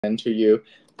to you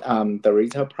the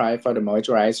retail price for the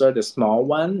moisturizer. The small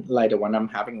one, like the one I'm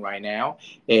having right now,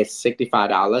 is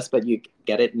 $65, but you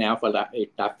get it now for that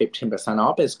 15%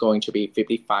 off. It's going to be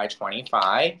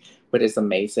 $55.25, which is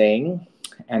amazing.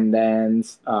 And then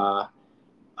a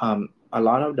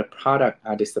lot of the product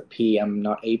disappear. I'm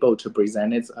not able to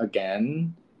present it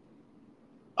again.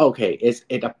 Okay,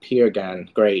 it appear again.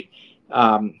 Great.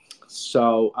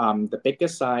 The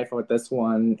biggest size for this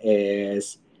one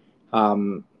is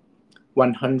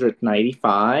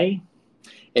 195.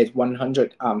 It's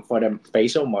 100 for the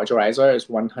facial moisturizer is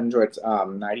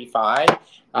 195.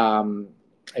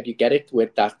 If you get it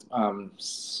with that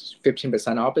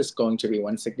 15% off, it's going to be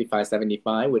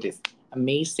 165.75, which is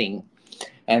amazing.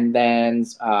 And then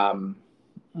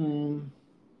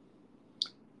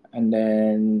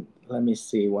let me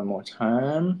see one more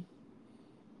time.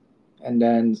 And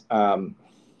then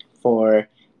for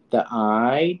the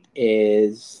eye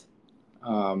is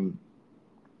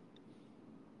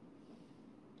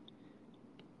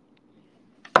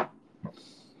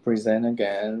present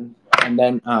again. And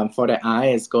then for the eye,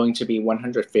 it's going to be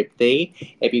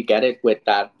 150. If you get it with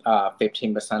that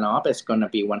 15% off, it's going to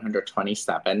be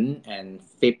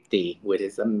 127.50, which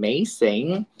is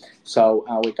amazing. So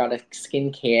we got a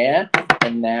skincare,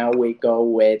 and now we go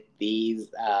with these.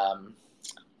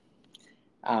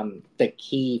 The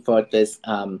key for this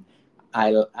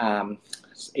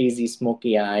easy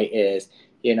smoky eye is,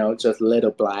 just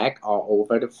little black all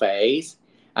over the face.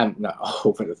 Not all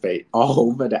over the face, all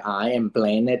over the eye, and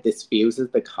blend it. Diffuses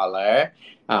the color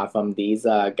from these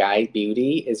Guide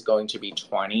Beauty is going to be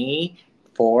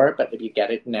 24, but if you get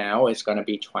it now, it's going to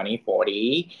be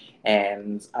 2040.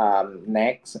 And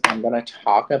next, I'm going to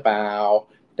talk about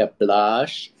the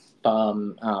blush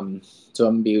from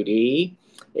Zoom Beauty.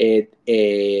 It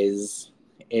is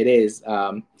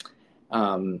 23.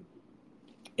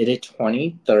 It is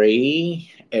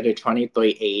 2380. It is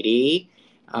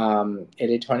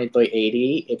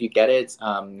 2380. If you get it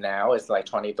now, it's like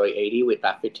 2380 with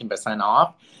that 15%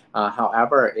 off.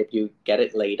 However, if you get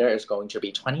it later, it's going to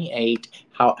be 28.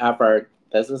 However,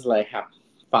 this is like have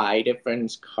 5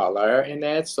 different color in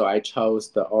it, so I chose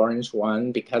the orange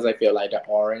one because I feel like the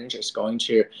orange is going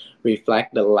to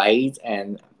reflect the light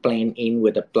and blend in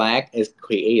with the black. It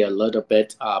create a little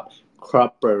bit of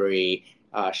coppery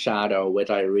shadow, which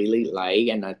I really like,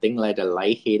 and I think like the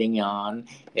light hitting on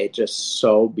it's just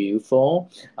so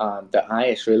beautiful. The eye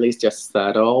is really just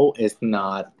subtle. It's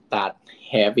not that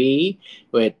heavy.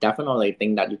 We definitely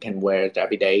think that you can wear it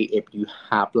every day if you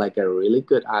have like a really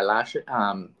good eyelash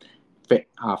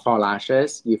for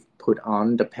lashes. You put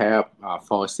on the pair of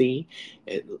Falsy,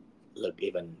 it look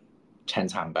even 10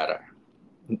 times better,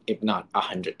 if not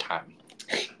 100 times.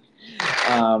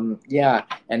 Yeah,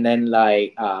 and then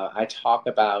like I talk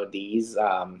about these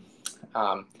eyeliner.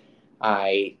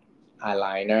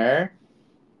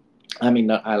 I mean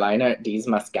not eyeliner. These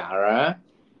mascara.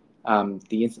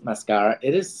 These mascara.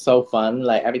 It is so fun.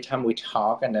 Like every time we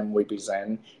talk and then we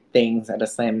present things at the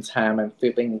same time and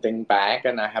flipping things back,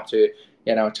 and I have to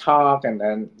talk and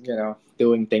then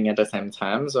doing thing at the same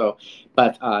time. So,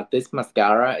 but this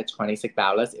mascara is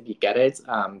 $26 if you get it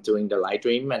during the live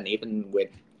stream, and even with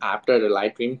after the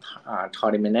live stream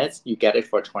 30 minutes you get it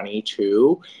for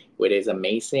 22, which is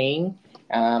amazing.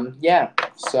 Yeah,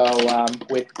 so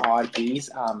with all these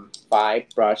 5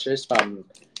 brushes from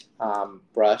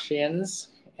Brushins,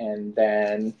 and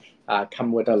then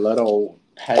come with a little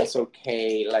pencil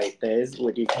case like this,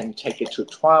 where you can take it to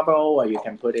travel or you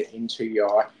can put it into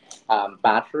your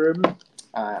bathroom.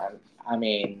 I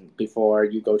mean, before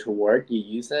you go to work, you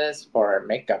use this for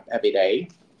makeup every day.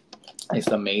 It's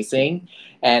amazing.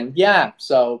 And yeah,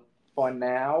 so for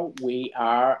now, we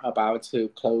are about to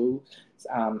close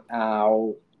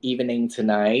our evening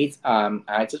tonight.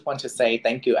 I just want to say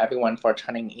thank you everyone for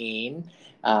tuning in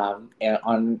and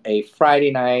on a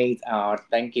Friday night.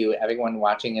 Thank you everyone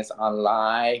watching us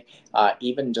online.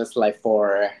 Even just like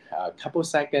for a couple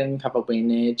seconds, couple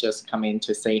minutes, just come in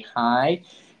to say hi.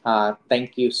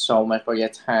 Thank you so much for your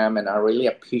time, and I really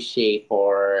appreciate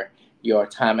for your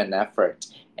time and effort.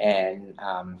 And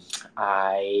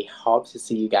I hope to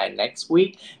see you guys next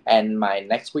week. And my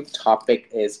next week topic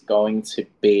is going to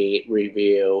be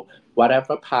review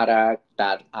whatever product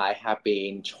that I have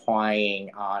been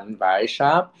trying on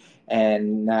ReVive.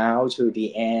 And now to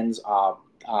the ends of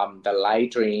the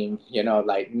live stream,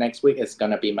 like next week is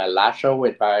gonna be my last show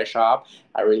with ReVive.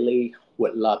 I really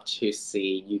would love to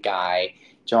see you guys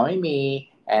join me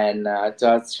and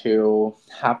just to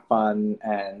have fun.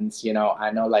 And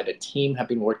I know like the team have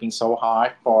been working so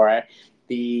hard for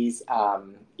these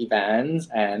events,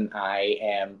 and I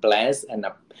am blessed and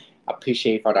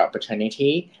Appreciate for the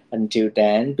opportunity. Until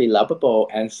then, be lovable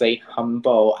and stay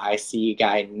humble. I see you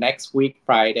guys next week,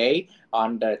 Friday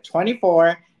on the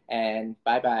 24th. And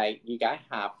bye bye. You guys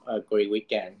have a great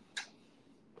weekend.